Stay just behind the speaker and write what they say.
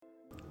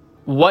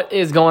What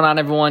is going on,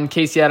 everyone?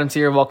 Casey Adams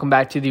here. Welcome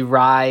back to the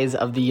Rise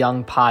of the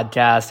Young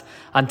podcast.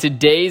 On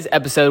today's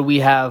episode, we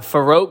have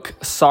Farokh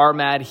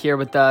Sarmad here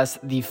with us,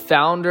 the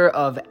founder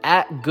of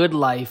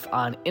 @GoodLife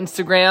on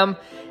Instagram.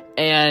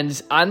 And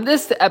on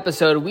this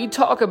episode, we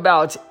talk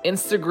about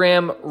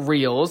Instagram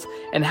Reels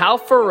and how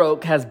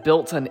Farokh has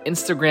built an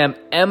Instagram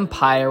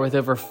empire with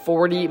over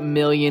 40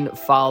 million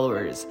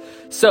followers.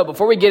 So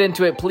before we get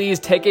into it, please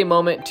take a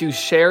moment to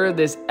share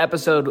this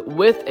episode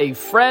with a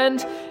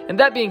friend. And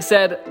that being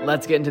said,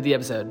 let's get into the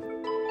episode.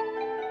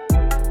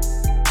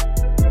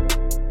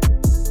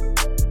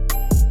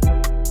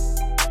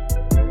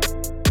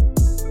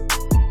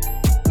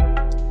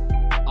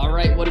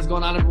 What is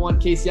going on, everyone?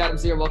 Casey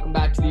Adams here. Welcome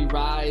back to the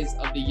Rise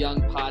of the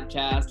Young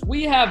podcast.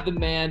 We have the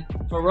man,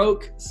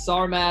 Farokh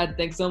Sarmad.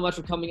 Thanks so much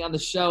for coming on the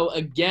show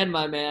again,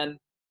 my man.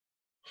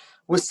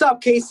 What's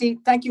up, Casey?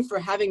 Thank you for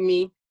having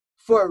me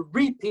for a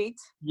repeat.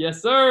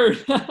 Yes, sir.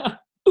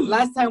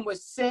 Last time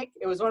was sick.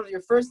 It was one of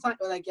your first time,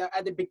 like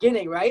at the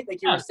beginning, right?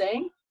 Like you were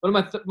saying. One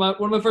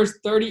of my first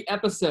 30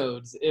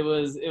 episodes. It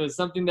was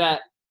something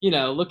that,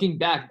 looking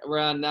back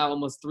around now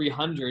almost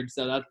 300.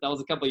 So that was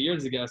a couple of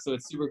years ago. So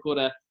it's super cool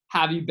to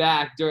have you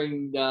back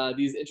during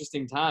these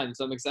interesting times.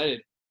 So I'm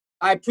excited.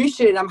 I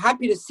appreciate it. I'm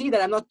happy to see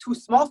that I'm not too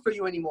small for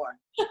you anymore.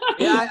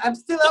 I'm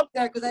still up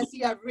there because I see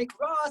you have Rick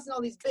Ross and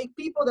all these big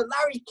people, the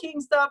Larry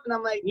King stuff. And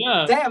I'm like,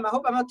 damn, I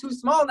hope I'm not too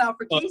small now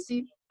for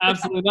Casey.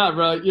 Absolutely not,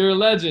 bro. You're a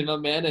legend, my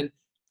man. And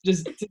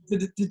just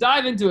to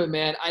dive into it,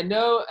 man, I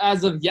know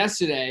as of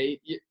yesterday,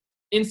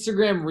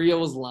 Instagram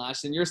Reels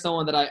launched, and you're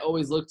someone that I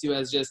always look to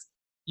as just,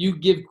 you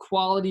give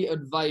quality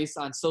advice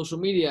on social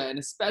media and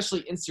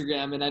especially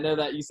Instagram. And I know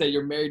that you say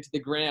you're married to the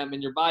gram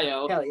in your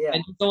bio. Hell yeah.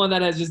 And you're someone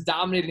that has just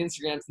dominated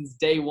Instagram since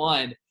day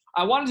one.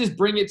 I want to just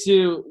bring it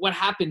to what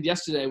happened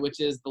yesterday,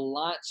 which is the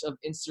launch of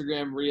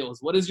Instagram Reels.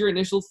 What is your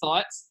initial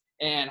thoughts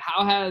and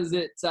how has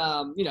it,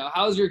 how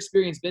has your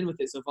experience been with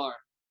it so far?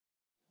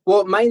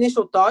 Well, my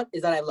initial thought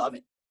is that I love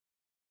it.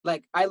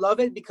 Like, I love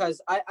it because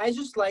I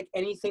just like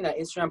anything that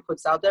Instagram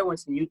puts out there when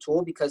it's a new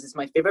tool because it's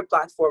my favorite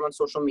platform on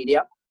social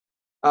media.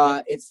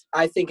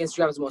 I think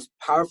Instagram is the most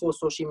powerful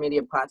social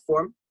media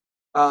platform.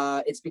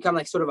 It's become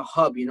like sort of a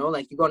hub,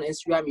 like you go on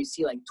Instagram, you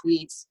see like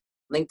tweets,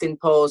 LinkedIn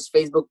posts,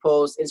 Facebook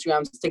posts,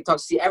 Instagram,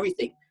 TikTok, see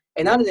everything.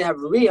 And now that they have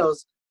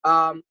Reels,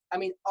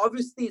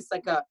 obviously it's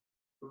like a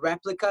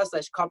replica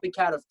 /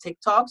 copycat of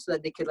TikTok so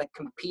that they could like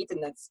compete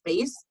in that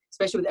space,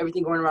 especially with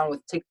everything going around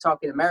with TikTok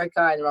in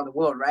America and around the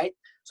world, right?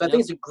 So I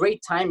think it's a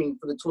great timing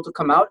for the tool to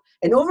come out.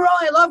 And overall,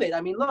 I love it.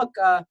 I mean, look,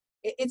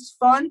 it's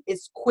fun.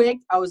 It's quick.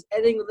 I was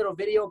editing a little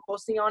video,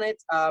 posting on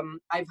it.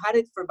 I've had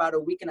it for about a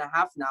week and a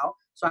half now.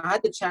 So I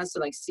had the chance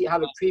to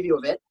have a preview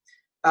of it.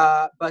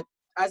 But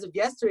as of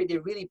yesterday, they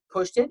really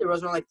pushed it. There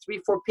was around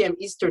 3-4 p.m.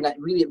 Eastern that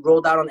really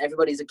rolled out on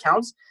everybody's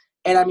accounts.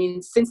 And I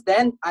mean, since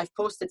then, I've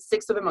posted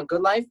 6 of them on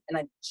GoodLife. And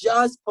I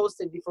just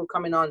posted before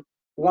coming on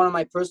one on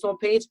my personal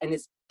page, and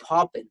it's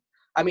popping.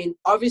 I mean,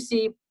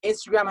 obviously,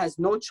 Instagram has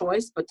no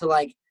choice but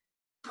to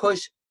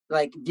push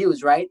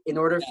views, right? In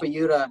order for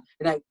you to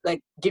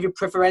give you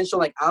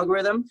preferential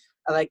algorithm,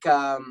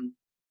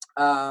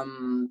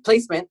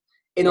 placement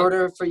in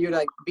order for you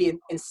to be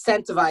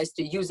incentivized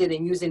to use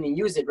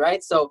it,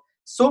 right? So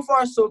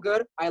far so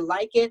good. I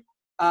like it.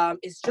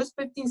 It's just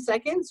 15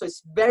 seconds, so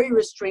it's very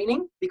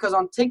restraining because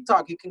on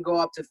TikTok you can go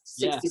up to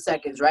 60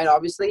 seconds, right?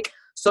 Obviously,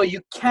 so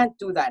you can't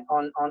do that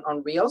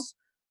on Reels.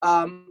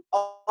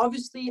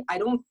 Obviously, I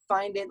don't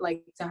find it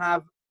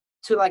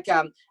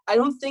I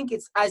don't think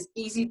it's as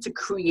easy to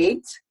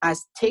create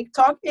as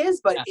TikTok is,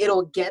 but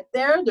it'll get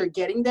there. They're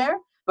getting there.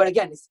 But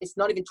again, it's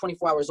not even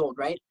 24 hours old,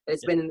 right?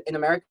 It's been in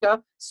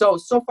America. So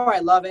far, I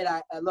love it.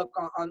 I look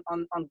on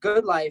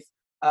GoodLife.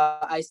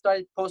 I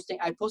started posting.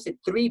 I posted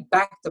 3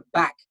 back to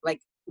back.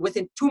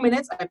 Within 2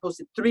 minutes, I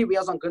posted 3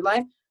 Reels on GoodLife.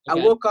 Okay. I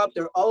woke up.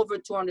 They're all over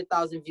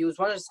 200,000 views.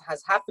 One has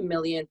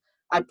 500,000.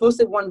 I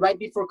posted one right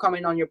before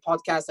coming on your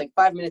podcast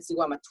 5 minutes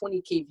ago. I'm at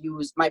 20K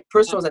views. My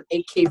personal was at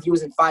 8K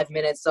views in 5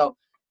 minutes. So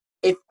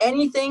if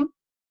anything,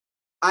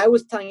 I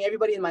was telling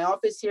everybody in my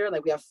office here,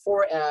 we have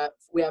four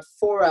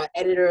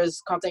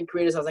editors, content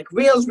creators. I was like,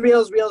 Reels.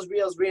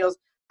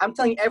 I'm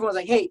telling everyone,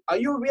 hey, are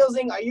you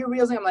Reelsing?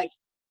 I'm like,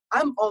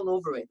 I'm all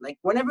over it.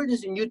 Whenever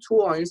there's a new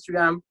tool on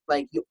Instagram,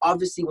 you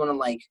obviously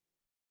want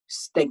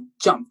to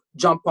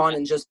jump on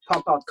and just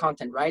pump out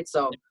content, right?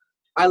 So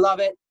I love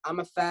it. I'm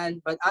a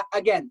fan, but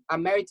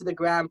I'm married to the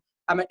gram.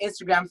 I'm an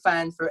Instagram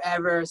fan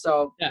forever.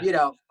 So,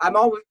 I'm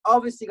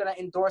obviously going to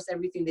endorse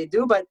everything they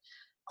do, but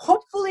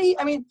hopefully,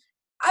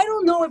 I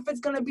don't know if it's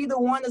going to be the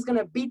one that's going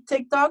to beat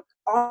TikTok,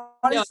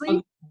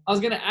 honestly. I was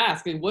going to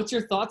ask, what's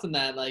your thoughts on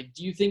that?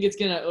 Do you think it's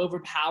going to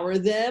overpower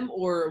them,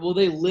 or will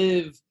they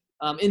live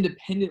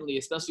independently,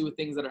 especially with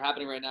things that are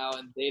happening right now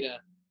in data?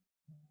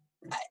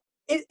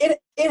 It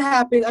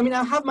happened.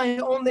 I have my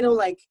own little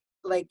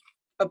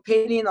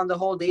opinion on the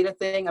whole data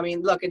thing.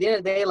 Look, at the end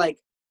of the day,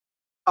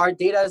 our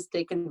data is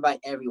taken by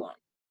everyone.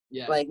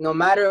 Yeah. No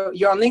matter,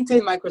 you're on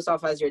LinkedIn,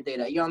 Microsoft has your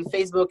data. You're on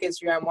Facebook,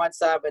 Instagram,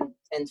 WhatsApp,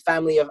 and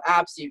family of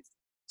apps.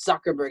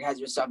 Zuckerberg has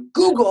your stuff.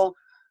 Google,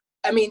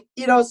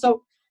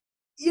 so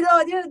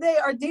at the end of the day,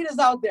 our data's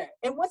out there.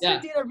 And what's your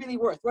data really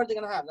worth? What are they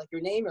going to have? Like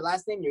your name, your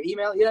last name, your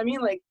email, you know what I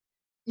mean? Like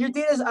your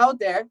data's out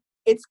there.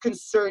 It's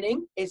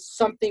concerning. It's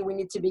something we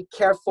need to be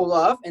careful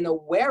of and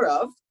aware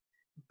of.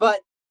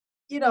 But,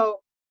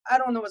 I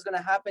don't know what's going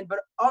to happen. But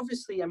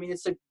obviously, I mean,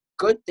 it's a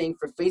good thing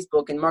for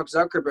Facebook and Mark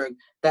Zuckerberg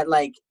that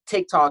like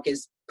TikTok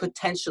is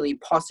potentially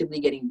possibly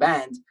getting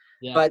banned.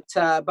 Yeah.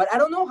 But I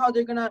don't know how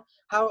they're going to,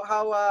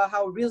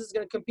 how Reels is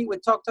going to compete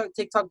with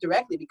TikTok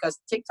directly, because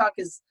TikTok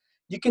is,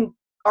 you can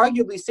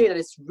arguably say that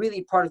it's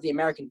really part of the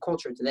American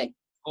culture today.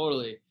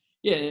 Totally.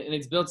 Yeah, and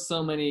it's built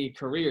so many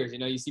careers.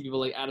 You see people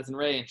like Addison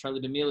Rae and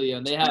Charli D'Amelio,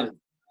 and they have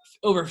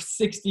over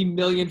 60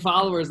 million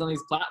followers on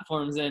these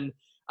platforms. And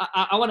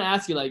I want to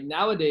ask you, like,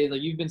 nowadays,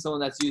 like, you've been someone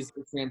that's used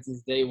Instagram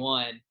since day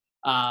one.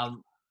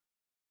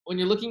 When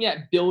you're looking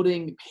at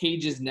building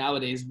pages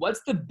nowadays,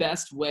 what's the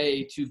best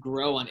way to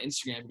grow on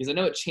Instagram? Because I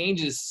know it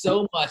changes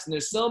so much, and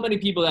there's so many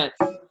people that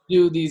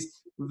do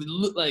these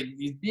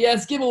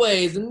BS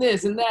giveaways and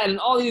this and that and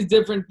all these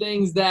different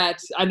things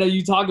that I know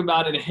you talk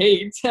about and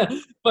hate.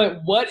 But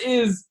what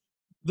is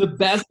the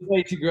best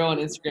way to grow on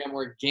Instagram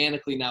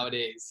organically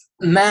nowadays?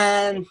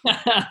 Man,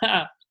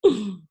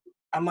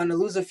 I'm going to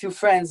lose a few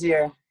friends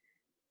here.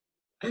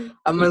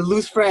 I'm going to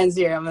lose friends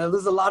here. I'm going to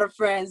lose a lot of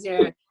friends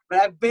here. But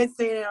I've been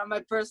saying it on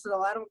my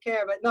personal. I don't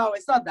care. But no,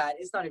 it's not that.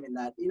 It's not even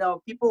that.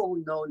 People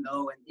who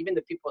know, and even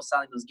the people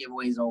selling those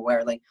giveaways are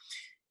aware. Like,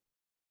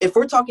 if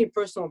we're talking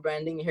personal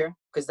branding here,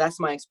 because that's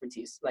my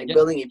expertise, like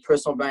building a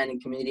personal branding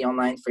community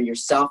online for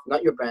yourself,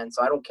 not your brand.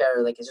 So I don't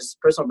care. Like, it's just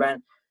personal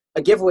brand.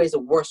 A giveaway is the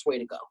worst way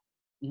to go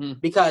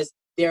because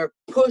they're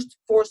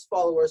forced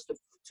followers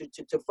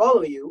to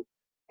follow you,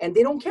 and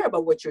they don't care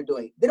about what you're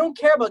doing. They don't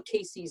care about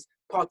Casey's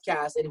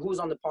podcast and who's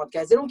on the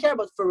podcast. They don't care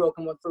about Farouk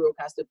and what Farouk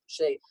has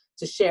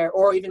to share,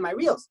 or even my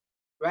reels,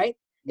 right?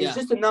 It's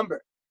just a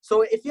number.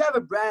 So if you have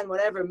a brand,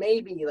 whatever,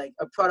 maybe like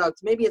a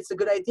product, maybe it's a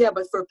good idea,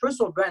 but for a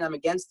personal brand, I'm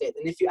against it.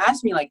 And if you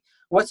ask me, like,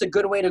 what's a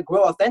good way to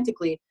grow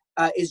authentically,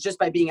 is just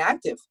by being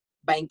active,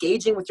 by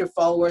engaging with your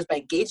followers, by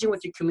engaging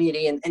with your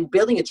community, and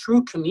building a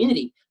true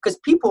community. Because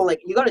people,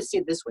 like, you got to see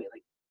it this way,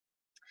 like,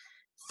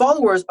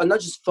 followers are not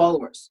just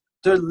followers.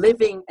 They're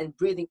living and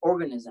breathing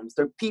organisms.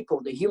 They're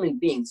people, they're human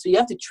beings. So you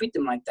have to treat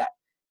them like that,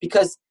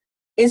 because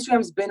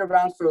Instagram's been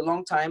around for a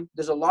long time.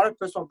 There's a lot of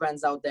personal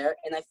brands out there.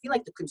 And I feel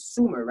like the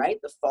consumer, right,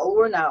 the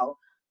follower now,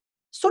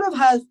 sort of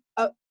has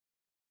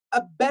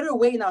a better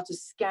way now to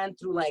scan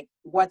through, like,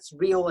 what's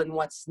real and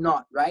what's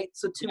not, right?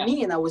 So to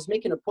me, and I was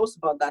making a post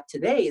about that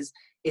today,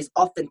 is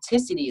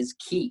authenticity is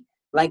key.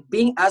 Like,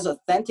 being as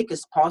authentic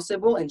as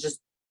possible and just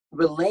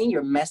relaying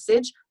your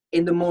message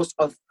in the most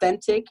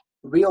authentic,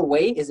 real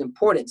way is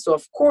important. So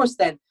of course,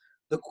 then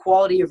the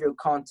quality of your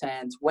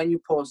content, when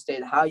you post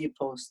it, how you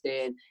post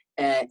it,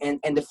 and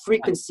the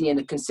frequency and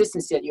the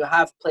consistency that you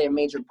have play a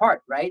major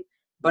part, right?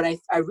 But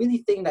I really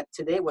think that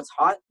today what's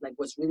hot, like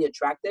what's really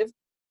attractive,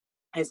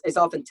 is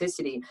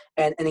authenticity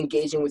and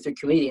engaging with your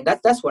community. And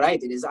that's what I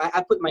did, is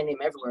I put my name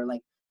everywhere.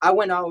 Like, I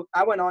went on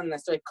and I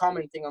started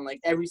commenting on like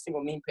every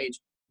single meme page.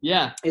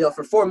 Yeah.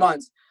 For 4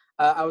 months.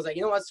 I was like,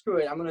 you know what, screw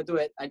it, I'm going to do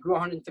it. I grew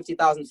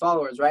 150,000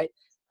 followers, right?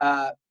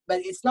 But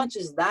it's not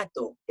just that,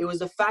 though. It was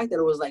the fact that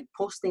it was like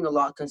posting a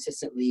lot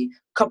consistently,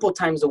 a couple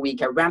times a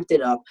week. I ramped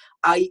it up.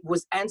 I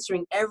was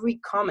answering every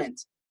comment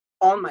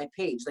on my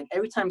page. Like,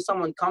 every time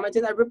someone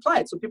commented, I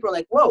replied. So people are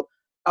like, whoa,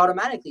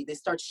 automatically they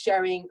start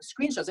sharing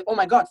screenshots. Like, oh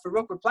my God,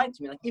 Farouk replied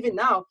to me. Like, even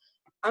now,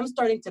 I'm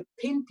starting to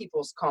pin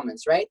people's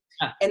comments, right?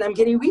 And I'm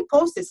getting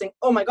reposted saying,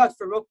 oh my God,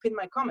 Farouk pinned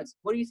my comments.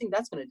 What do you think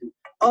that's going to do?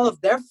 All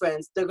of their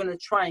friends, they're going to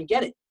try and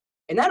get it.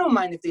 And I don't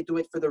mind if they do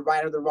it for the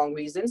right or the wrong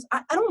reasons.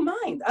 I don't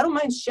mind. I don't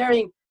mind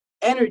sharing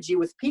energy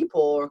with people,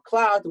 or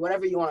cloud,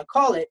 whatever you want to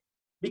call it,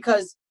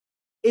 because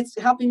it's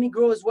helping me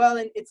grow as well.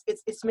 And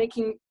it's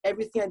making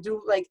everything I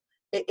do, like,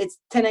 it's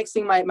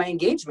 10xing my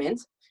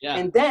engagement. Yeah.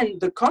 And then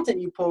the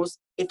content you post,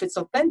 if it's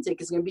authentic,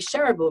 is going to be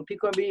shareable, and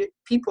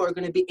people are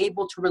going to be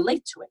able to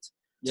relate to it.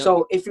 Yep.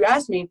 So if you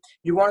ask me,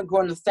 you want to grow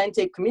an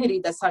authentic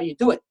community, that's how you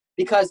do it.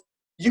 Because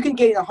you can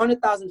get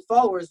 100,000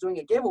 followers doing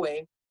a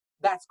giveaway.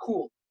 That's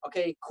cool.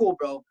 Okay, cool,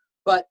 bro.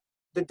 But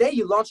the day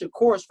you launch a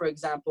course, for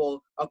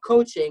example, a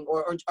coaching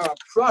or a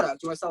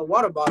product, you want to sell a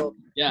water bottle,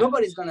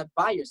 nobody's going to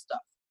buy your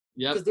stuff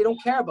because they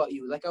don't care about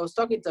you. Like, I was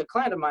talking to a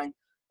client of mine,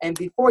 and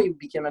before he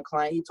became a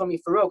client, he told me,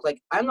 Farouk, like,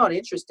 I'm not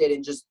interested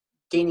in just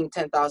gaining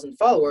 10,000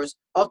 followers.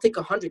 I'll take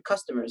 100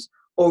 customers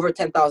over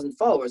 10,000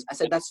 followers. I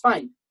said, that's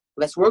fine.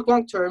 Let's work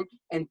long-term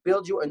and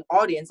build you an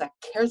audience that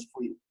cares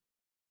for you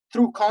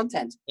through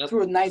content,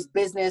 through a nice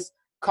business,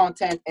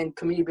 content, and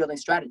community building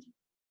strategy.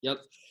 Yep.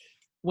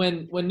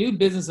 When new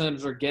business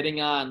owners are getting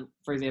on,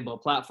 for example, a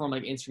platform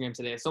like Instagram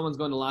today, if someone's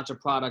going to launch a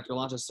product or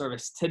launch a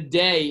service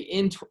today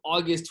in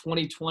August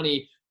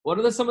 2020, what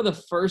are some of the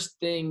first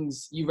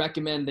things you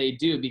recommend they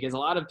do? Because a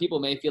lot of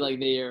people may feel like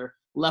they are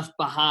left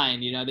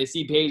behind. They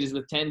see pages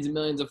with tens of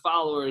millions of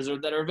followers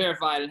or that are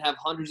verified and have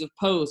hundreds of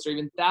posts or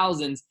even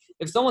thousands.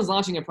 If someone's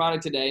launching a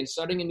product today and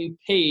starting a new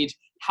page,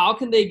 how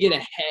can they get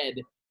ahead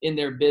in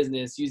their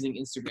business using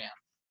Instagram?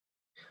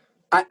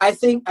 I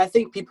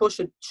think people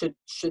should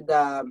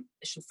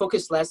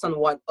focus less on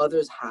what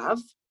others have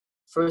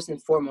first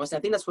and foremost. I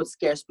think that's what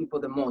scares people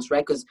the most,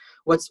 right? Because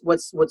what's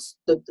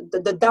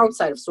the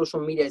downside of social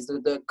media is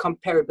the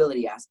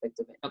comparability aspect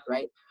of it,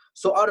 right?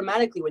 So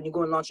automatically, when you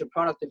go and launch a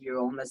product of your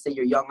own, let's say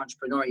you're a young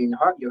entrepreneur,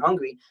 you're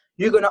hungry,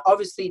 you're gonna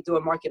obviously do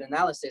a market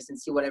analysis and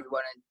see what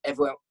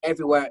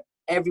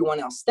everyone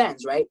else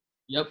stands, right?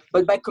 Yep.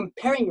 But by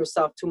comparing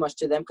yourself too much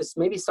to them, because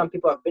maybe some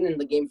people have been in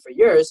the game for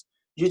years,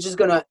 first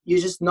of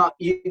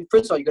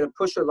all, you're gonna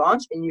push your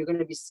launch and you're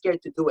gonna be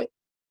scared to do it.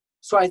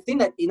 So I think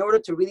that in order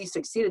to really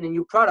succeed in a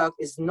new product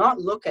is not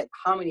look at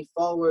how many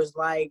followers,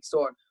 likes,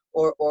 or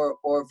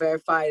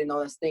verified and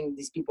all this thing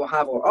these people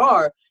have or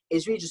are,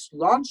 is really just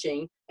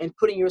launching and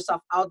putting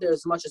yourself out there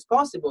as much as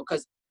possible.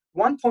 Because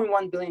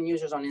 1.1 billion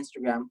users on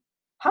Instagram,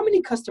 how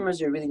many customers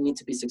do you really need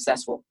to be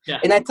successful? Yeah.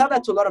 And I tell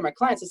that to a lot of my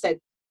clients. I said,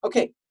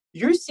 okay,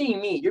 you're seeing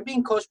me, you're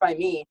being coached by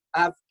me.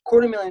 I have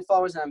 250,000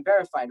 followers and I'm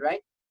verified,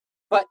 right?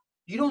 But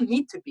you don't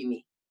need to be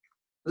me.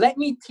 Let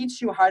me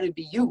teach you how to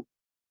be you,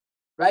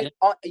 right?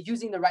 Yeah.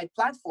 Using the right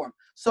platform.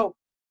 So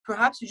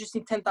perhaps you just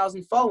need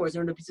 10,000 followers in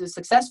order to be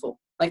successful.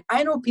 Like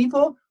I know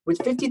people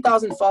with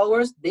 50,000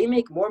 followers, they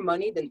make more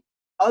money than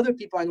other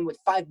people I know with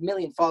 5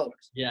 million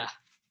followers. Yeah.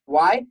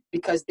 Why?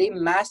 Because they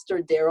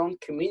mastered their own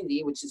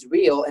community, which is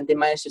real, and they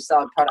managed to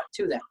sell a product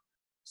to them.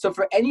 So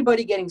for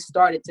anybody getting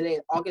started today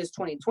in August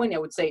 2020, I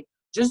would say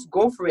just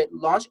go for it,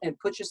 launch, and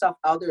put yourself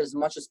out there as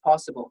much as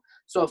possible.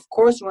 So of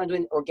course you want to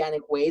do it in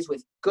organic ways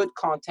with good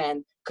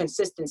content,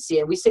 consistency.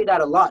 And we say that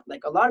a lot.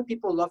 Like a lot of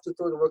people love to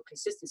throw the word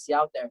consistency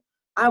out there.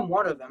 I'm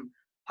one of them.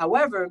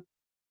 However,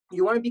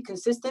 you want to be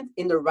consistent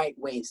in the right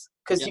ways,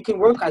 because you can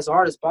work as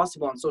hard as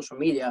possible on social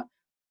media.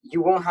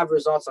 You won't have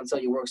results until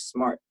you work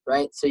smart,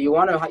 right? So you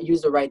want to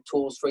use the right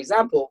tools. For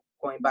example,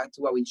 going back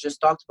to what we just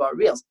talked about,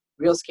 Reels.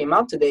 Reels came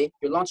out today.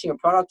 You're launching a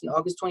product in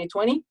August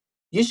 2020.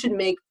 You should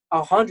make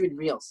 100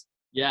 Reels.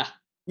 Yeah.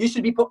 You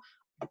should be.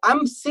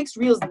 I'm 6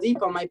 Reels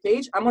deep on my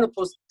page. I'm going to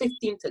post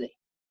 15 today.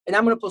 And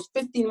I'm going to post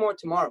 15 more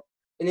tomorrow.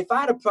 And if I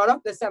had a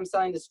product, let's say I'm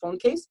selling this phone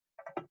case,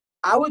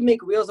 I would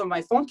make Reels of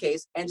my phone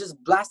case and just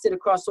blast it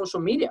across social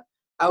media.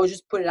 I would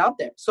just put it out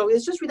there. So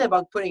it's just really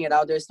about putting it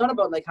out there. It's not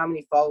about like how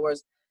many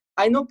followers.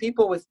 I know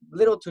people with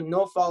little to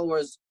no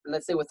followers,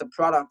 let's say with a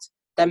product,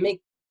 that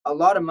make a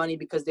lot of money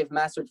because they've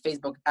mastered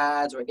Facebook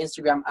ads or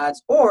Instagram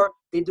ads, or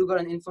they do good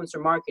on influencer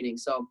marketing.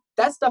 So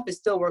that stuff is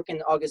still working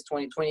in August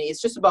 2020.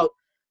 It's just about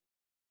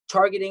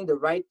targeting the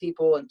right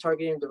people and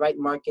targeting the right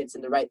markets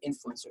and the right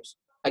influencers.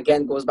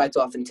 Again, goes back to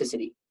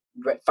authenticity,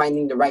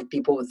 finding the right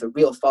people with a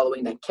real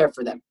following that care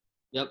for them.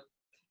 Yep.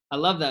 I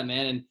love that,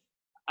 man. And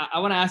I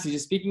want to ask you,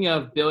 just speaking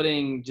of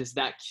building just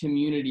that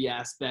community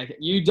aspect,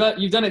 you've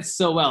done it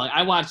so well. Like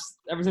I watched,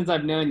 ever since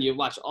I've known you,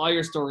 watch all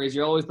your stories.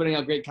 You're always putting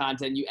out great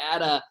content. You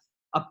add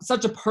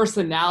such a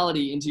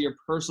personality into your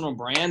personal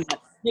brand that,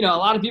 you know, a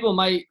lot of people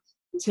might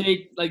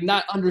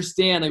not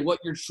understand like what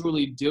you're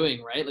truly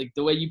doing, right? Like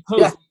the way you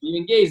post, you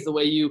engage, the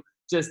way you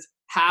just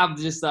have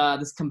this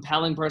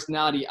compelling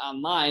personality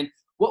online.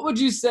 What would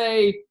you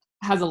say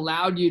has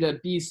allowed you to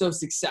be so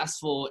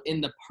successful in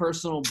the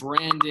personal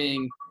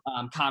branding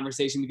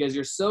conversation, because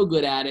you're so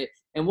good at it?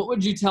 And what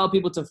would you tell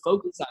people to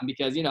focus on?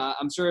 Because, you know,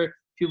 I'm sure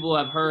people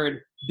have heard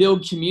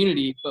build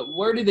community, but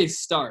where do they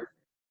start?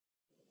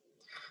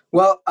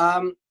 Well,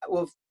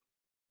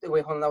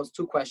 wait, hold on. That was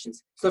 2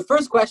 questions. So the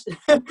first question,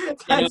 to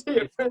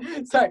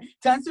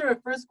answer your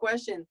first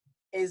question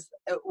is,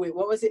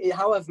 what was it?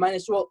 How I've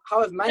managed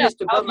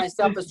to build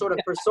myself a sort of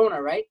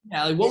persona, right?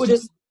 Yeah. Like what would you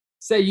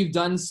say you've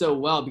done so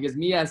well? Because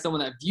me, as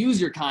someone that views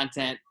your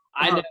content,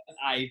 I know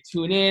I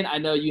tune in. I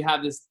know you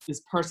have this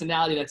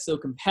personality that's so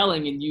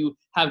compelling and you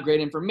have great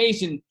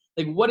information.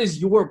 Like, what is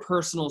your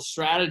personal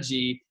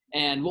strategy?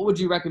 And what would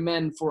you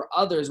recommend for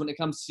others when it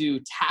comes to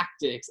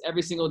tactics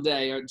every single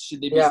day? Or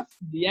should they be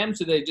DM?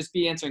 Should they just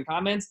be answering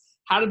comments?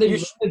 How do they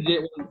manage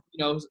it when,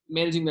 you know,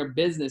 managing their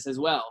business as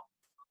well?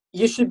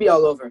 You should be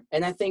all over.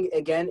 And I think,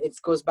 again, it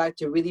goes back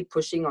to really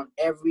pushing on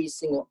every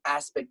single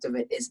aspect of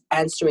it, is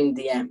answering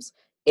DMs,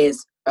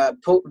 is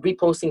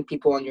reposting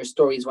people on your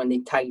stories when they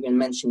tag you and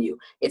mention you.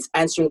 It's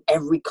answering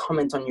every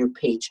comment on your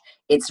page.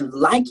 It's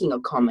liking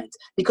a comment.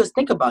 Because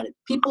think about it.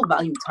 People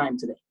value time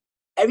today.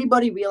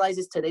 Everybody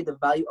realizes today the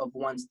value of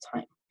one's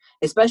time,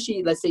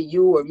 especially, let's say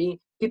you or me.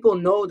 People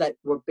know that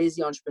we're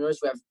busy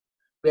entrepreneurs.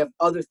 We have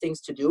other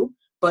things to do.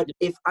 But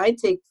if I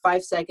take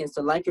 5 seconds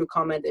to like your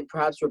comment and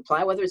perhaps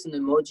reply, whether it's an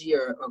emoji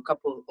or a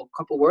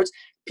couple words,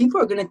 people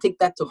are going to take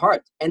that to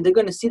heart and they're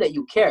going to see that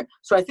you care.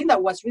 So I think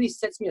that what's really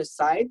sets me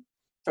aside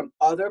from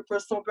other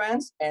personal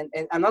brands, and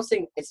I'm not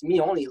saying it's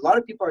me only. A lot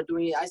of people are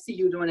doing it. I see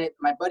you doing it.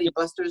 My buddy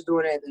Buster's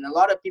doing it. And a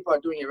lot of people are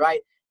doing it right,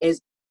 is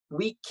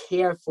we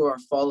care for our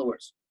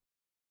followers.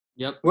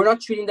 Yep. We're not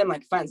treating them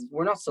like fans.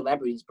 We're not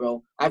celebrities,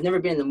 bro. I've never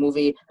been in a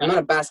movie. I'm not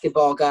a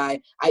basketball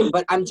guy.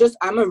 But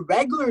I'm a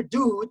regular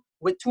dude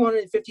with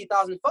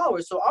 250,000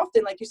 followers. So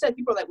often, like you said,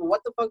 people are like, well,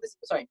 what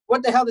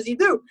the hell does he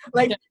do?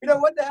 Like, you know,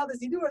 what the hell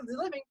does he do for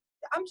a living?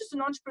 I'm just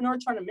an entrepreneur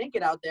trying to make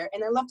it out there,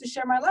 and I love to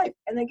share my life.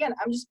 And again,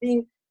 I'm just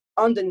being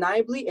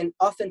undeniably and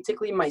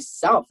authentically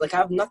myself. Like I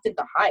have nothing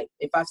to hide.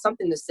 If I have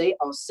something to say,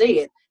 I'll say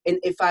it. And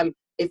if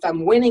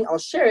I'm winning, I'll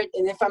share it.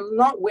 And if I'm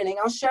not winning,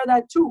 I'll share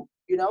that too,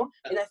 you know?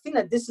 And I think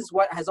that this is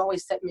what has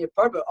always set me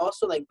apart, but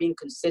also like being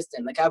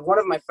consistent. Like I have one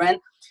of my friends,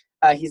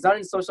 he's not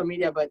in social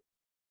media, but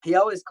he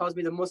always calls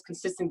me the most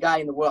consistent guy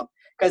in the world.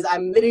 Because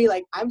I'm literally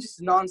like, I'm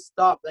just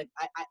nonstop. Like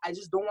I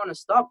just don't want to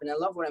stop. And I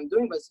love what I'm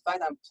doing, but it's the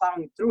fact that I'm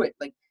plowing through it.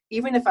 Like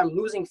even if I'm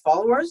losing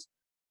followers,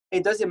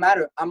 it doesn't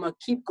matter. I'm going to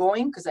keep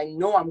going because I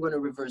know I'm going to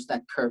reverse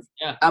that curve.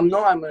 Yeah. I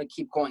know I'm going to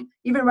keep going.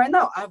 Even right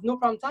now, I have no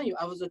problem telling you,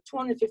 I was at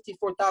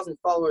 254,000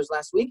 followers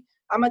last week.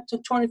 I'm at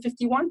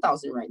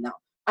 251,000 right now.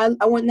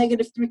 I went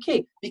negative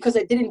 3K because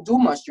I didn't do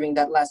much during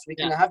that last week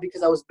and a half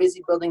because I was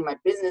busy building my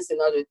business and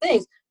other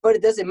things. But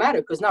it doesn't matter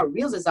because now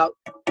Reels is out.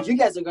 You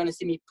guys are going to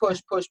see me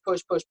push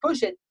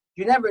it.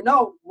 You never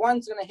know.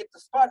 One's going to hit the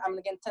spot. I'm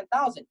going to get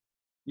 10,000.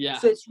 Yeah.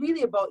 So it's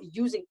really about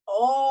using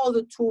all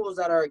the tools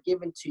that are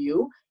given to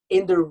you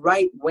in the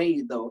right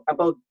way, though.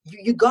 About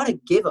you gotta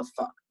give a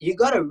fuck. You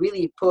gotta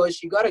really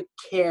push. You gotta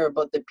care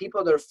about the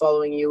people that are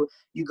following you.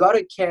 You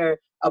gotta care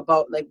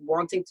about like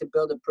wanting to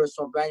build a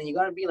personal brand. You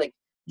gotta be like,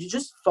 you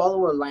just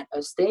follow a line,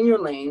 stay in your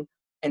lane,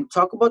 and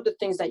talk about the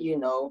things that you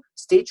know.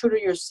 Stay true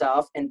to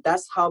yourself, and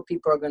that's how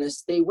people are gonna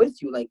stay with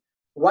you. Like,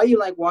 why you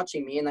like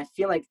watching me? And I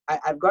feel like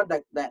I've got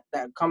that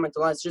comment a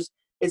lot.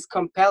 It's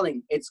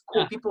compelling. It's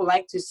cool. Yeah. People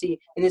like to see,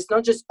 and it's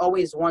not just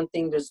always one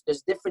thing. There's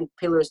different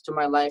pillars to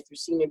my life. You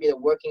see maybe the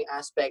working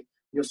aspect.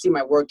 You'll see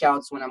my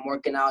workouts when I'm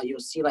working out. You'll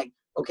see like,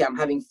 okay, I'm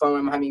having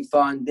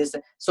fun. This.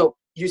 So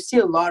you see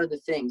a lot of the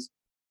things,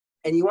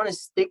 and you want to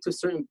stick to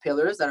certain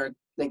pillars that are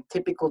like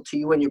typical to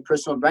you and your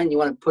personal brand. You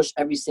want to push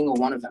every single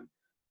one of them,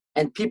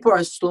 and people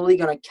are slowly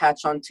gonna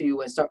catch on to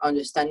you and start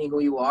understanding who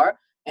you are,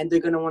 and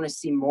they're gonna want to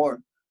see more.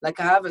 Like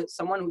I have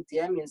someone who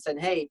DM'd me and said,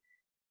 hey,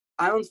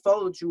 I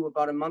unfollowed you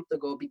about a month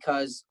ago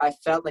because I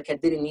felt like I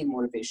didn't need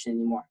motivation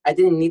anymore. I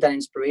didn't need that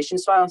inspiration,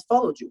 so I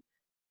unfollowed you.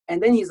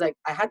 And then he's like,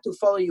 I had to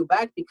follow you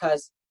back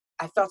because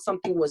I felt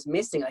something was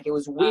missing. Like it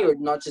was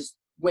weird, not just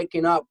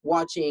waking up,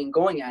 watching, and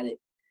going at it.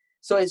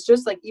 So it's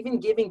just like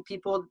even giving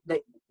people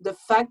the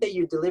fact that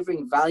you're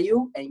delivering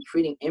value and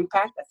creating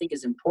impact, I think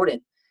is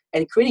important.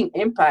 And creating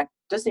impact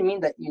doesn't mean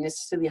that you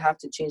necessarily have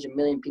to change 1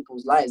 million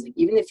people's lives. Like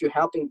even if you're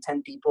helping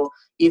 10 people,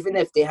 even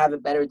if they have a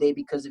better day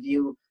because of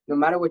you, no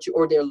matter what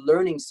or they're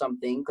learning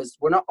something, because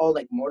we're not all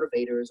like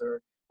motivators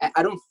or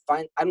I don't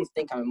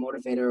think I'm a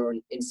motivator or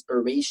an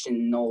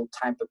inspirational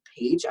type of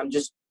page. I'm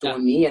just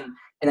doing me and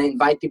I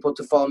invite people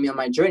to follow me on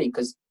my journey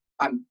because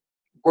I'm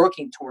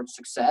working towards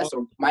success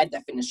or my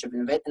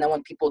definition of it. And I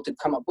want people to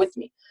come up with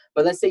me.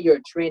 But let's say you're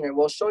a trainer.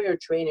 Well, show your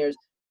trainers,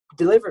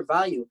 deliver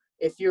value.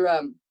 If you're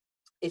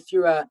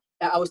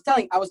I was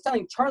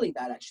telling Charlie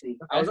that actually.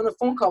 Okay. I was on a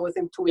phone call with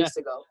him 2 weeks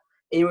ago,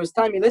 and he was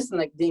telling me, listen,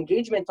 like the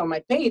engagement on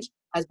my page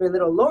has been a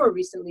little lower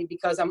recently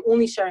because I'm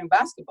only sharing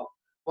basketball.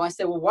 Well, I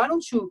said, well, why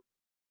don't you,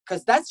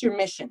 because that's your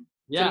mission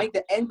to make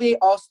the NBA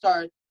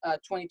All-Star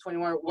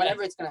 2021,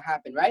 whenever it's going to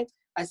happen, right?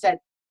 I said,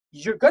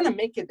 you're going to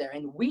make it there,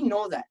 and we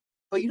know that.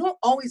 But you don't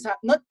always have,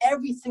 not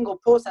every single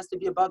post has to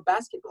be about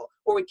basketball,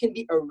 or it can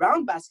be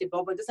around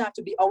basketball, but it doesn't have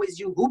to be always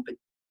you hooping.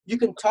 You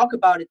can talk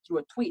about it through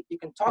a tweet. You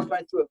can talk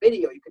about it through a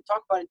video. You can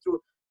talk about it through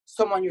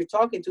someone you're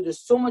talking to.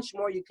 There's so much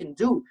more you can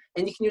do.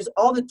 And you can use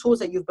all the tools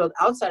that you've built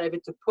outside of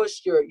it to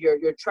push your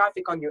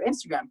traffic on your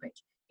Instagram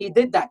page. He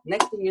did that.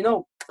 Next thing you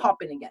know,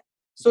 popping again.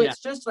 So it's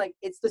just like,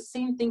 it's the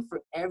same thing for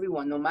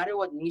everyone, no matter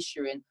what niche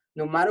you're in,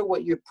 no matter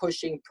what you're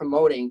pushing,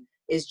 promoting.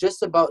 It's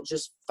just about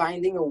just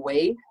finding a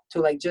way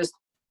to like just,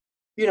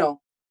 you know,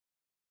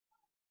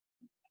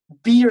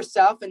 be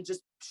yourself and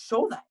just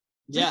show that.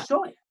 Just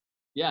show it.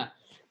 Yeah.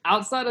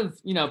 Outside of,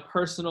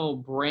 personal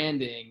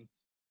branding,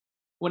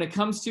 when it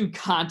comes to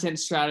content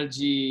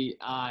strategy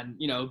on,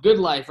 Good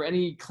Life or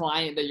any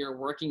client that you're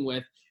working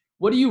with,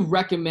 what do you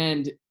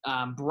recommend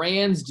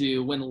brands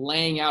do when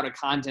laying out a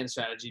content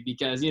strategy?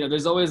 Because,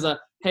 there's always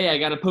hey, I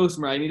got to post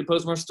more. I need to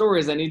post more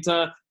stories. I need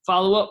to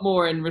follow up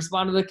more and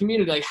respond to the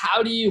community. Like,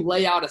 how do you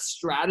lay out a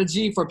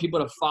strategy for people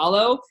to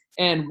follow?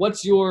 And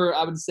what's your,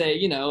 I would say,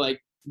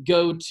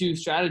 go-to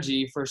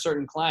strategy for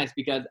certain clients?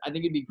 Because I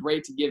think it'd be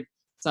great to give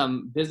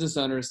some business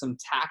owners some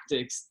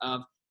tactics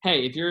of,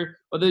 hey,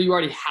 whether you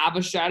already have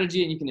a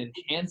strategy and you can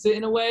enhance it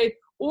in a way,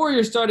 or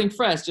you're starting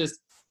fresh, just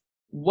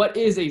what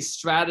is a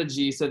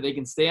strategy so they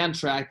can stay on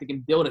track, they can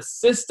build a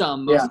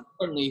system, most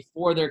importantly,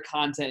 for their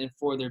content and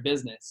for their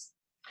business?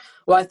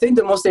 Well, I think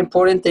the most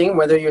important thing,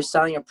 whether you're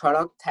selling a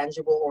product,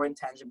 tangible or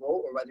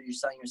intangible, or whether you're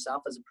selling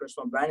yourself as a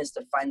personal brand, is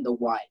to find the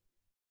why.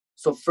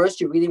 So first,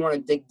 you really want to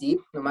dig deep,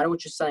 no matter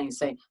what you're selling, and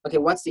say, okay,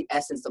 what's the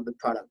essence of the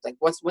product? Like,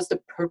 what's the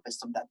purpose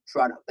of that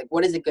product? Like,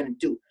 what is it going to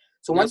do?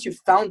 So once you've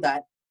found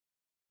that,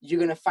 you're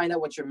going to find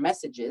out what your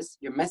message is,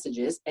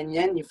 and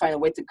then you find a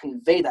way to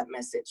convey that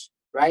message,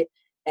 right?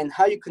 And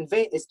how you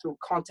convey it is through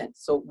content.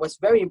 So what's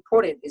very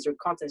important is your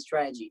content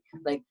strategy.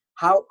 Like,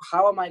 how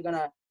am I going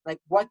to, like,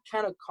 what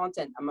kind of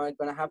content am I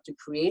going to have to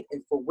create,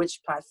 and for which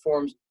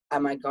platforms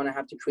am I going to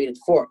have to create it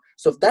for?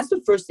 So if that's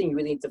the first thing you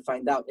really need to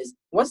find out is,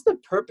 what's the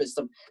purpose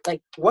of,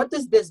 like, what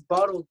does this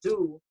bottle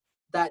do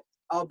that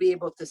I'll be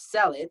able to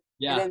sell it.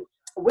 Yeah. And then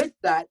with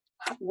that,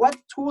 what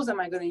tools am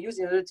I going to use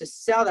in order to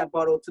sell that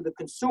bottle to the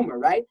consumer,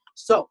 right?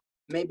 So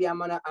maybe I'm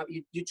gonna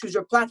you choose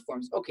your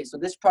platforms. Okay, so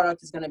this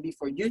product is gonna be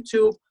for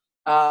YouTube,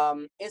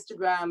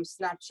 Instagram,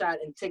 Snapchat,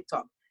 and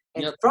TikTok.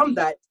 And from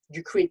that,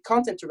 you create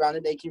content around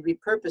it that you can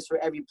repurpose for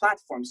every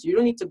platform. So you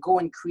don't need to go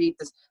and create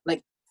this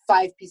like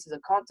 5 pieces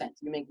of content.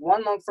 You make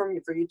one long form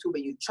for YouTube,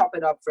 and you chop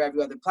it up for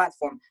every other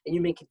platform, and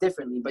you make it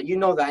differently. But you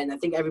know that, and I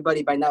think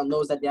everybody by now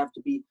knows that they have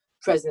to be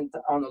present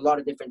on a lot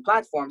of different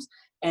platforms.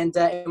 And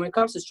when it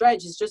comes to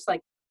strategy, it's just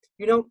like,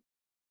 you know,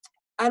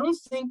 I don't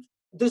think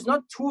there's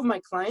not 2 of my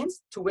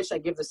clients to which I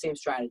give the same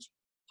strategy.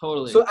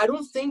 Totally. So I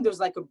don't think there's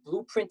like a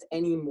blueprint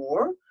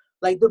anymore.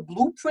 Like the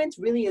blueprint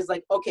really is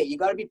like, okay, you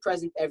got to be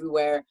present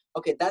everywhere.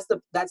 Okay, that's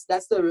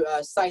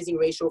the sizing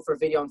ratio for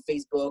video on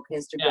Facebook,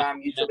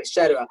 Instagram, YouTube,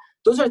 etc.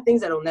 Those are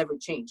things that will never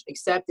change,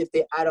 except if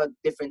they add a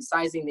different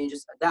sizing, they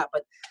just adapt.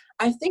 But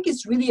I think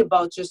it's really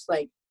about just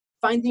like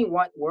finding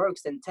what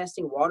works and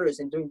testing waters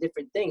and doing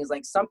different things.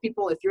 Like some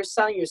people, if you're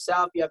selling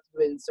yourself, you have to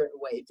do it in a certain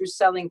way. If you're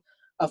selling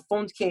a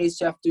phone case,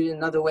 you have to do it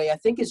another way. I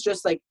think it's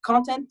just like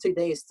content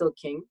today is still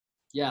king.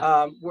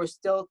 Yeah.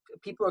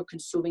 People are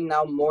consuming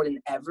now more than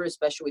ever,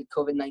 especially with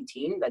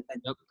COVID-19 that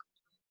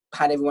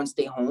had everyone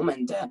stay home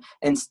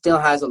and still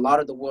has a lot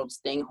of the world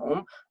staying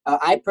home.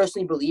 I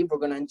personally believe we're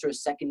going to enter a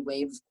second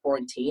wave of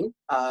quarantine.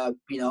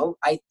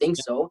 I think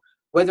so.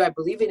 Whether I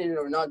believe in it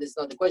or not, this is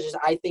not the question.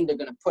 I think they're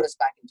going to put us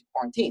back into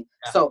quarantine.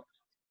 Yeah. So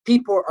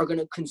people are going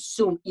to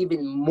consume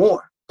even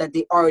more that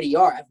they already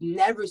are. I've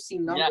never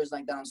seen numbers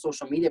like that on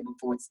social media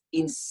before. It's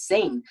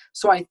insane.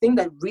 So I think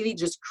that really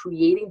just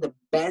creating the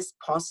best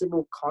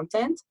possible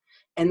content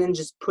and then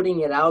just putting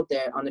it out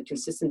there on a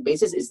consistent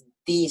basis is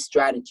the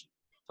strategy.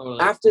 Totally.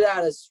 After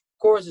that, of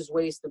course, there's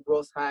ways to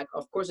growth hack.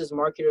 Of course, there's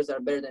marketers that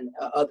are better than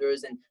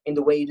others, and in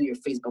the way you do your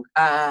Facebook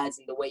ads,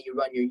 and the way you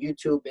run your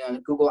YouTube,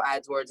 Google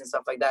AdWords, and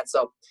stuff like that.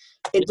 So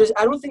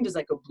I don't think there's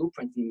like a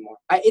blueprint anymore.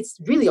 It's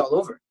really all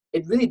over.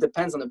 It really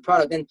depends on the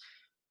product. And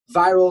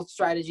viral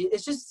strategy,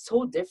 it's just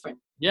so different.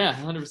 Yeah,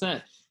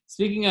 100%.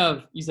 Speaking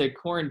of, you said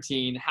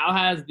quarantine, how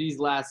has these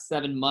last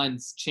 7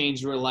 months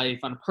changed your life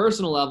on a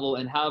personal level,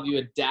 and how have you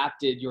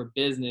adapted your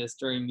business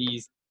during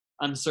these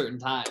uncertain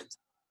times?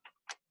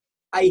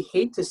 I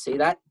hate to say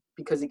that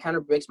because it kind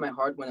of breaks my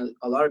heart when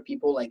a lot of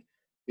people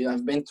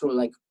have been through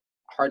like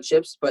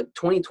hardships, but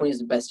 2020 is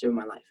the best year of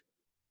my life.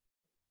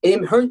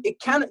 It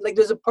kind of like,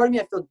 there's a part of me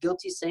I feel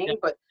guilty saying,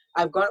 but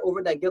I've gone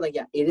over that guilt. Like,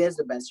 yeah, it is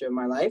the best year of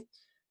my life.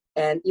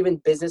 And even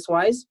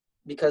business-wise,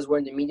 because we're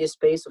in the media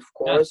space, of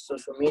course,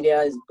 social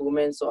media is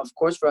booming. So of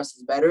course for us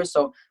it's better.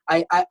 So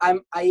I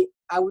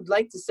would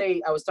like to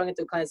say, I was talking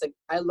to clients like,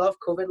 I love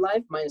COVID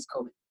life minus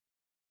COVID.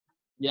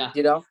 Yeah.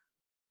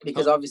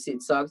 Because obviously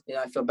it sucks.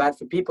 I feel bad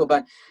for people,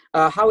 but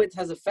how it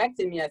has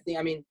affected me,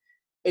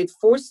 it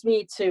forced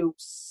me to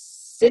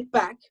sit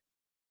back,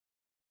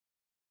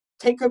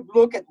 take a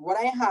look at what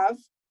I have,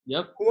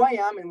 who I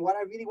am, and what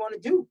I really want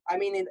to do.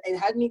 It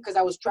had me, because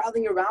I was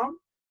traveling around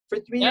for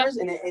 3 years,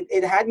 and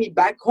it had me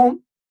back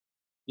home.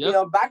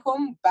 Back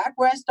home, back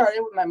where I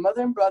started with my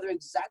mother and brother,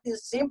 exactly the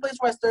same place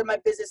where I started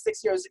my business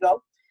 6 years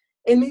ago.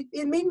 And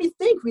it made me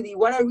think really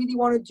what I really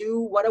want to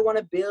do, what I want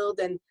to build,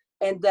 and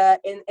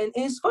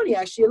it's funny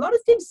actually. A lot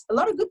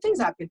of good things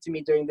happened to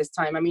me during this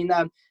time.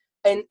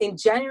 In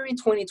January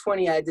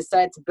 2020, I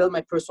decided to build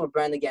my personal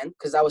brand again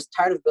because I was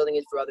tired of building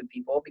it for other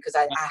people. Because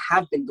I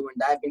have been doing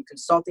that. I've been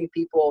consulting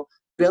people,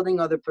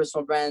 building other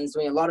personal brands,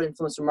 doing a lot of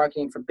influencer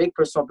marketing for big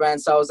personal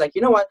brands. So I was like,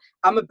 you know what?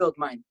 I'm gonna build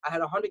mine. I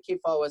had 100K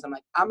followers. I'm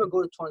like, I'm gonna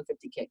go to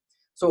 250K.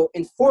 So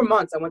in 4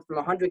 months, I went from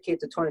 100K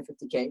to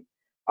 250K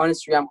on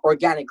Instagram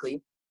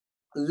organically,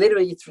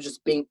 literally through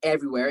just being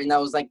everywhere. And I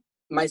was like,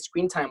 my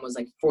screen time was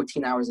like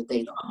 14 hours a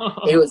day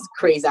though. It was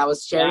crazy. I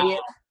was sharing it.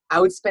 I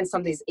would spend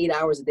some days 8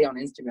 hours a day on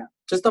Instagram,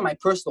 just on my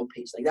personal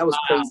page. Like that was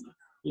crazy.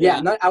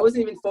 I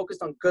wasn't even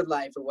focused on Good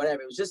Life or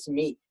whatever. It was just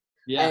me.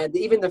 And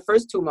even the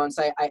first 2 months,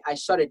 I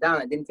shut it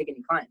down. I didn't take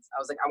any clients. I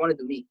was like, I want to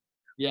do me.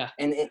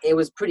 And it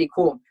was pretty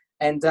cool.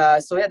 And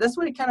that's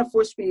what it kind of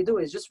forced me to do,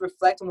 is just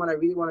reflect on what I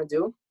really want to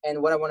do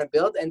and what I want to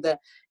build. And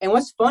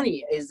what's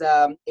funny is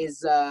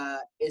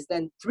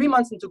then 3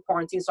 months into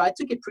quarantine, so I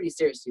took it pretty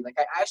seriously. Like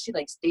I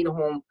actually stayed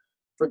home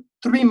for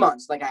 3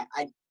 months. Like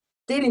I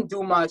didn't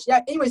do much.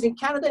 Anyways, in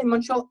Canada, in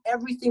Montreal,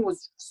 everything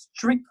was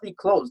strictly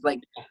closed.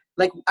 Like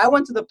I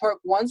went to the park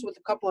once with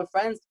a couple of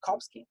friends.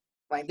 Cops came.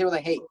 Like they were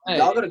like, "Hey,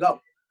 y'all gotta go."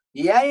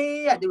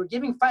 Yeah. They were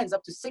giving fines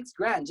up to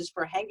 $6,000 just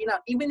for hanging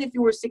out, even if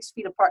you were 6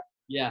 feet apart.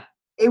 Yeah.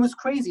 It was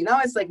crazy.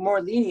 Now it's like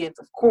more lenient,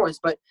 of course,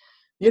 but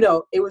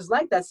it was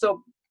like that.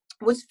 So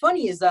what's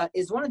funny is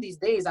one of these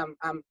days I'm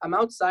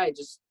outside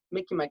just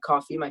making my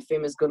coffee, my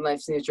famous Good Life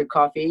signature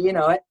coffee. You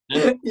know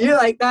it. You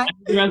like that?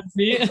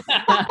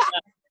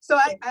 So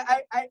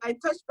I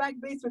touched back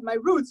base with my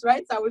roots,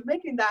 right? So I was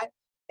making that,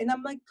 and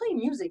I'm like playing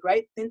music,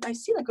 right? And I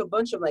see like a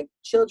bunch of like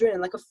children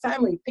and like a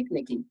family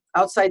picnicking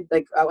outside.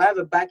 Like I have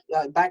a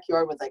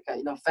backyard with like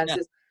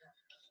fences.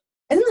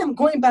 And then I'm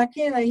going back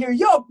in, and I hear,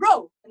 "Yo,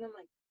 bro!" And I'm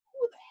like,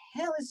 who the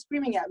hell is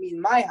screaming at me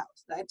in my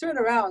house? And I turn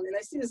around and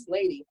I see this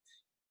lady,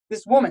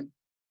 this woman,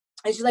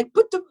 and she's like,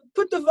 put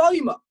the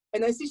volume up.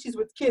 And I see she's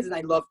with kids, and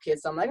I love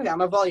kids. So I'm like, okay, I'm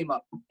gonna volume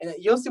up. And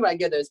you'll see when I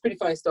get there. It's a pretty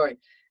funny story.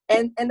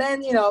 And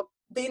then,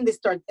 then they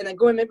start, and I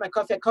go and make my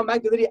coffee. I come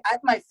back, they're literally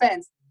at my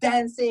fence,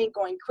 dancing,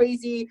 going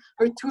crazy.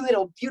 Her two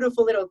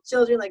beautiful little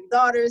children, like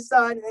daughter,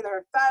 son, and then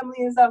her family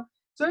and stuff.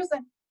 So it's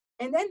like,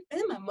 and then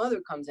my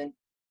mother comes in,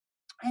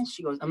 and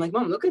she goes, I'm like,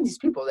 Mom, look at these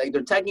people. Like,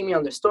 they're tagging me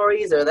on their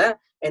stories or that.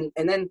 And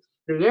then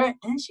they're there,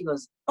 and she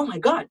goes, oh my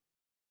God,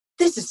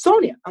 this is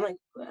Sonia. I'm like,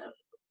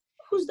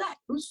 who's that?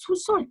 Who's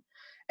Sonia?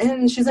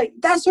 And she's like,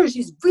 that's her.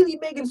 She's really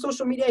big in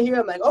social media here.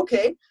 I'm like,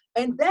 okay.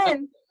 And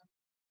then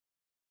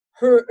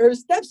her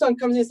stepson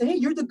comes in and says, hey,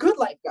 you're the Good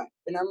Life guy.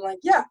 And I'm like,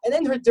 yeah. And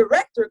then her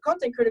director,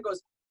 content creator,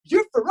 goes,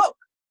 you're Farouk.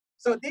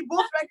 So they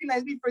both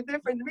recognize me for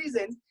different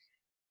reasons.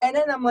 And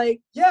then I'm like,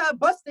 yeah,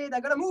 busted.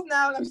 I got to move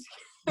now. And I'm just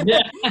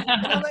Yeah.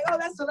 and I'm like, oh,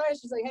 that's so nice.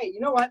 She's like, hey, you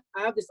know what?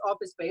 I have this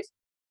office space.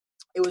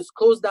 It was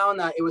closed down.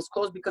 It was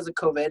closed because of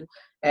COVID.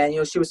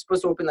 And, she was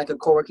supposed to open like a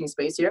co-working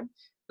space here,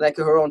 like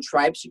her own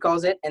tribe, she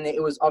calls it. And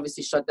it was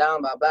obviously shut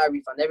down, blah, blah,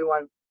 refund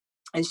everyone.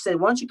 And she said,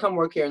 why don't you come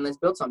work here and let's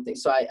build something?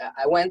 So I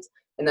went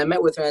and I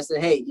met with her and I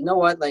said, hey, you know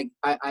what? Like,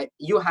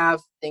 you have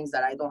things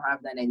that I don't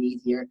have that I need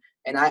here.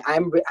 And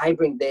I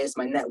bring this,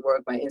 my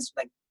network, my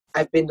like,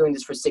 I've been doing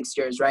this for 6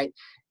 years, right?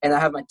 And I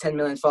have my 10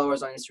 million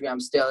followers on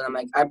Instagram still. And I'm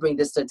like, I bring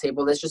this to the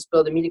table. Let's just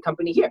build a media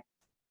company here.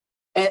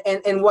 And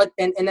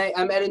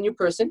I met a new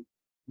person,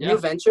 new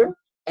venture.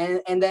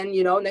 And then,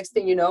 next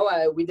thing you know,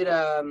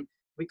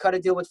 we cut a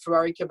deal with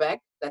Ferrari Quebec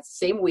that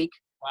same week.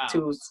 Wow.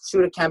 To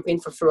shoot a campaign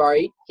for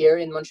Ferrari here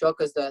in Montreal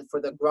for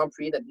the Grand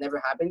Prix that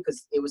never happened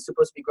because it was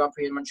supposed to be Grand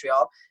Prix in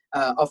Montreal.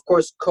 Of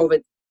course,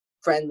 COVID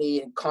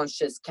friendly and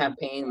conscious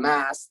campaign,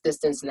 mask,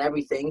 distance, and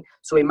everything.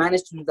 So we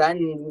managed to do that,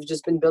 and we've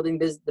just been building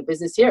the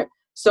business here.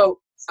 So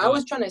I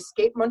was trying to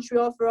escape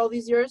Montreal for all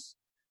these years,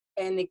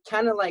 and it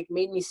kind of like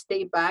made me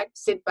sit back,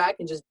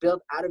 and just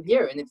build out of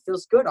here, and it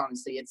feels good.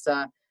 Honestly,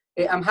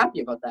 I'm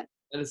happy about that.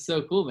 That is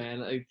so cool,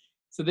 man. Like,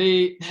 so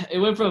it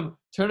went from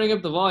turning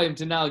up the volume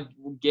to now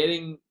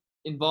getting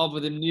involved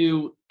with a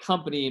new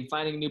company and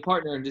finding a new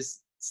partner and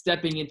just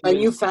stepping into a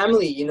new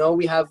family.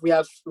 We have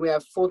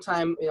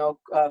full-time,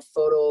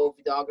 photo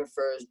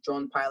videographers,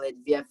 drone pilot,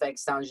 VFX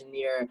sound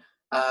engineer.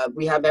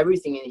 We have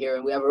everything in here,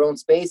 and we have our own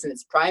space, and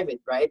it's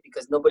private, right?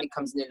 Because nobody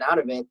comes in and out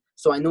of it.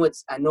 So I know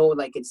it's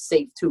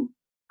safe too,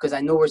 because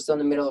I know we're still in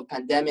the middle of a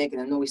pandemic,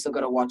 and I know we still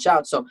got to watch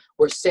out. So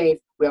we're safe.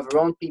 We have our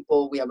own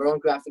people. We have our own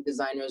graphic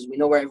designers. We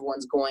know where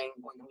everyone's going,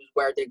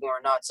 where they're going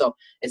or not. So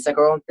it's like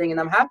our own thing, and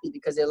I'm happy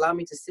because they allow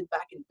me to sit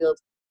back and build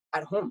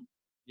at home.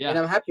 Yeah. And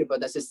I'm happy about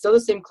that. So it's still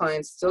the same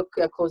clients, still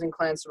closing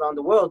clients around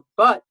the world,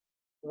 but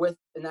with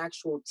an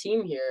actual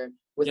team here,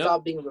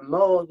 without being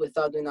remote,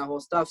 without doing that whole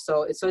stuff.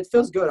 So it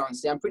feels good,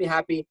 honestly. I'm pretty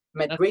happy.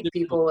 Met great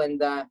people,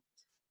 and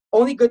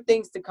only good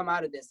things to come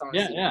out of this,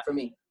 honestly, for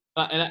me.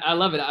 And I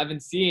love it. I've been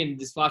seeing,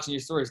 just watching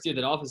your stories too.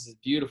 That office is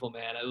beautiful,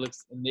 man. It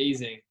looks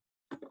amazing.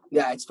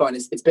 Yeah, it's fun.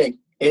 It's big.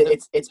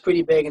 It's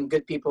pretty big and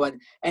good people.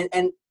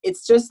 And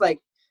it's just like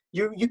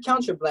you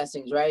count your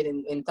blessings, right?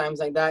 In times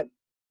like that,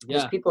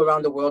 there's people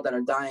around the world that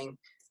are dying,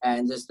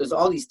 and there's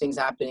all these things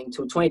happening.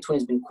 2020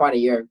 has been quite a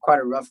year, quite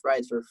a rough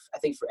ride for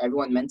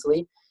everyone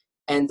mentally.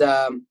 And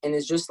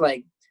it's just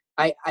like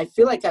I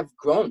feel like I've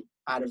grown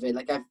out of it.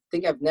 Like, I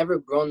think I've never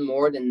grown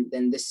more than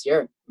this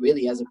year,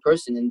 really, as a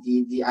person. And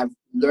I've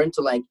learned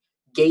to like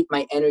gate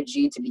my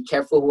energy, to be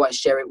careful who I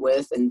share it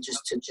with, and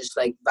just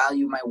like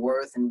value my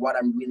worth and what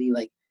I'm really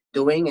like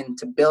doing, and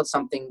to build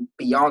something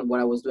beyond what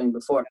I was doing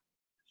before.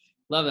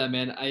 Love that,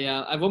 man. I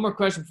have one more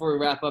question before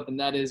we wrap up, and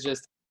that is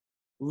just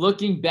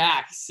looking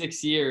back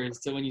 6 years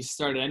to when you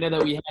started. I know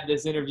that we had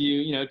this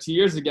interview, 2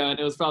 years ago, and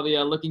it was probably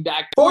looking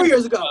back 4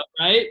 years ago,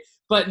 right?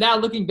 But now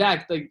looking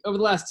back, like over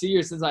the last 2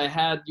 years since I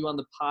had you on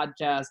the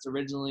podcast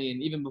originally,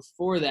 and even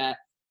before that,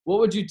 what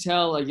would you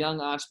tell a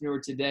young entrepreneur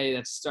today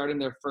that's starting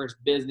their first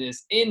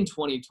business in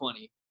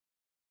 2020?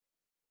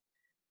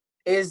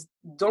 Is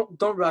don't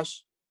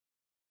rush.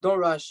 Don't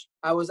rush.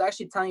 I was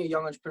actually telling a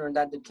young entrepreneur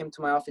that came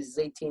to my office. He's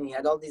 18. He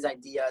had all these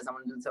ideas. I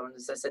want to do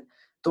this. I said,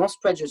 don't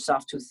spread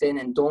yourself too thin,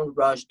 and don't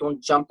rush.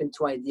 Don't jump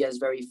into ideas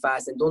very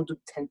fast, and don't do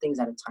 10 things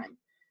at a time.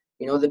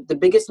 The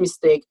biggest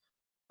mistake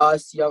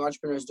us young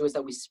entrepreneurs do is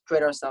that we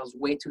spread ourselves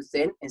way too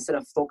thin instead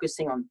of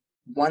focusing on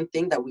one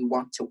thing that we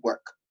want to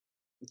work.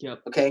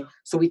 Yep. Okay.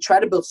 So we try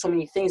to build so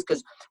many things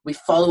because we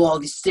follow all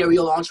these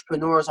serial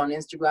entrepreneurs on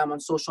Instagram, on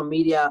social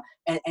media.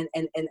 And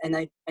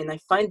I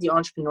find the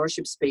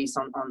entrepreneurship space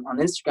on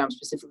Instagram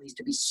specifically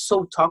to be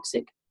so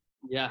toxic.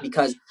 Yeah.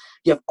 Because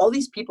you have all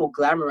these people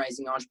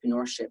glamorizing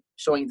entrepreneurship,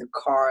 showing the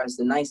cars,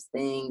 the nice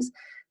things,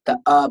 the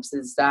ups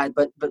and that.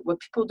 But what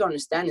people don't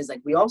understand is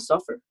like we all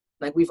suffer.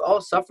 Like we've all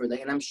suffered,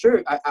 like, and I'm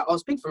sure I'll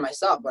speak for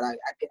myself, but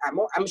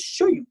I'm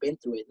sure you've been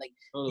through it. Like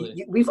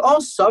totally. We've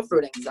all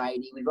suffered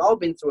anxiety. We've all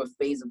been through a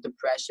phase of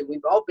depression.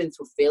 We've all been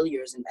through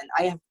failures, and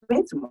I have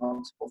been through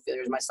multiple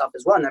failures myself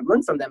as well, and I've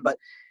learned from them. But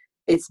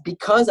it's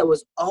because I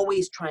was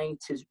always trying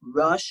to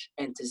rush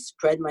and to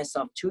spread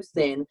myself too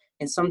thin,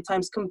 and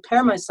sometimes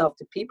compare myself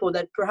to people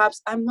that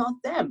perhaps I'm not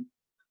them.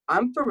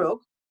 I'm Farouk.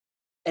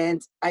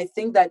 And I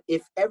think that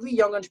if every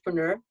young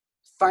entrepreneur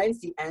finds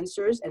the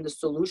answers and the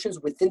solutions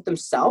within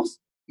themselves,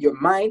 your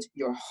mind,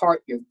 your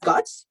heart, your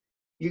guts,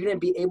 you're going to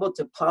be able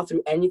to plow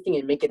through anything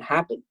and make it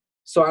happen.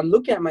 So I'm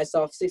looking at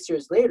myself 6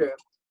 years later,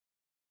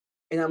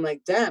 and I'm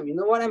like, damn, you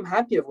know what? I'm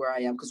happy of where I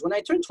am. Because when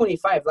I turned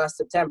 25 last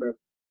September,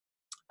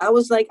 I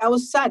was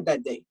sad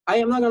that day. I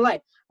am not going to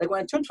lie. Like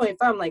when I turned 25,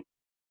 I'm like,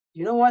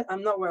 you know what?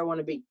 I'm not where I want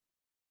to be.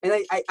 And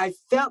I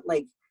felt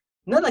like,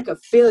 not like a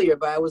failure,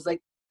 but I was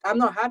like, I'm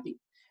not happy.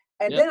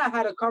 And then I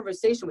had a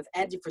conversation with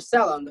Andy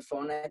Frisella on the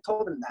phone, and I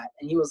told him that.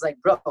 And he was like,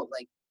 bro,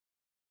 like,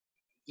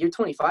 you're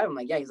 25? I'm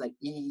like, yeah. He's like,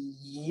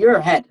 you're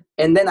ahead.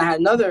 And then I had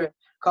another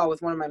call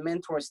with one of my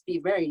mentors,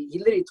 Steve Mary. He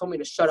literally told me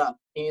to shut up.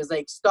 And he was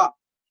like, stop.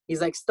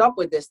 He's like, stop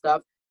with this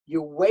stuff.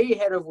 You're way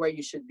ahead of where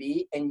you should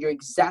be, and you're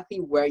exactly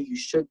where you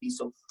should be.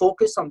 So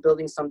focus on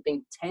building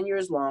something 10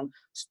 years long.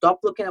 Stop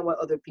looking at what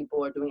other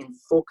people are doing and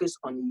focus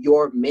on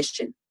your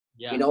mission.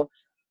 You know,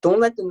 don't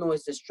let the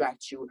noise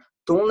distract you.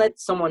 Don't let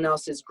someone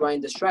else's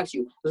grind distract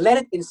you. Let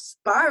it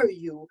inspire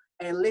you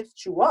and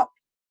lift you up.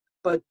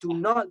 But do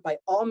not, by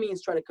all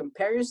means, try to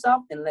compare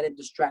yourself and let it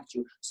distract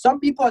you. Some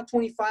people at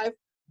 25,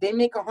 they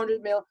make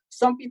 100 mil.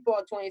 Some people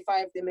at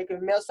 25, they make a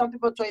mil. Some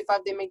people at 25,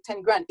 they make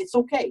 10 grand. It's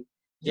okay.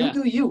 You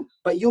do you,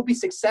 but you'll be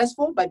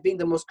successful by being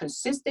the most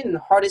consistent and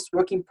hardest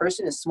working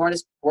person and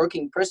smartest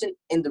working person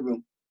in the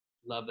room.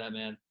 Love that,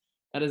 man.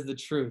 That is the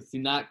truth. Do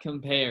not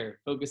compare.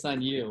 Focus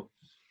on you.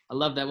 I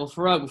love that. Well,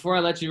 Farokh, before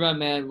I let you run,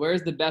 man,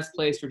 where's the best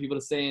place for people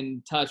to stay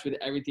in touch with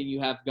everything you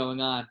have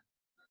going on?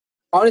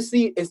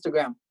 Honestly,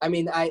 Instagram. I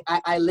mean,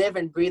 I live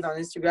and breathe on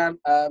Instagram.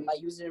 My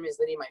username is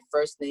literally my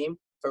first name,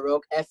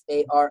 Farokh,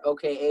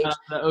 Farokh.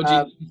 The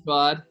OG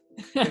squad.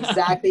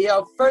 Exactly.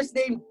 Yo, first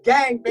name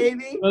gang,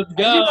 baby. Let's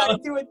go. And you got to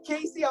do it,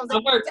 Casey. I was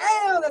like,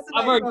 damn, that's a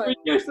nice one. I've worked 3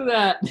 years for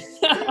that.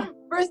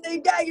 First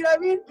name gang, you know what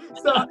I mean?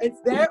 So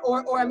it's there.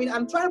 Or I mean,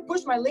 I'm trying to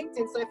push my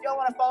LinkedIn. So if y'all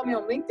want to follow me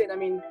on LinkedIn, I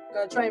mean, I'm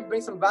going to try and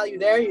bring some value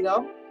there, you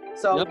know?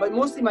 So, but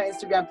mostly my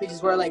Instagram page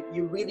is where like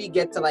you really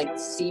get to like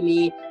see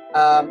me.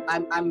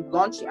 I'm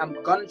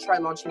gonna try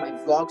launching my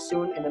vlog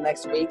soon in the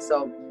next week.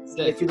 So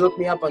if you look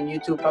me up on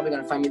YouTube, probably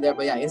gonna find me there.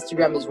 But yeah,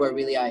 Instagram is where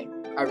really I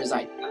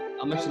reside.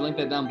 I'll make sure to link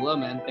that down below,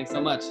 man. Thanks so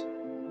much.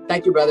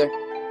 Thank you, brother.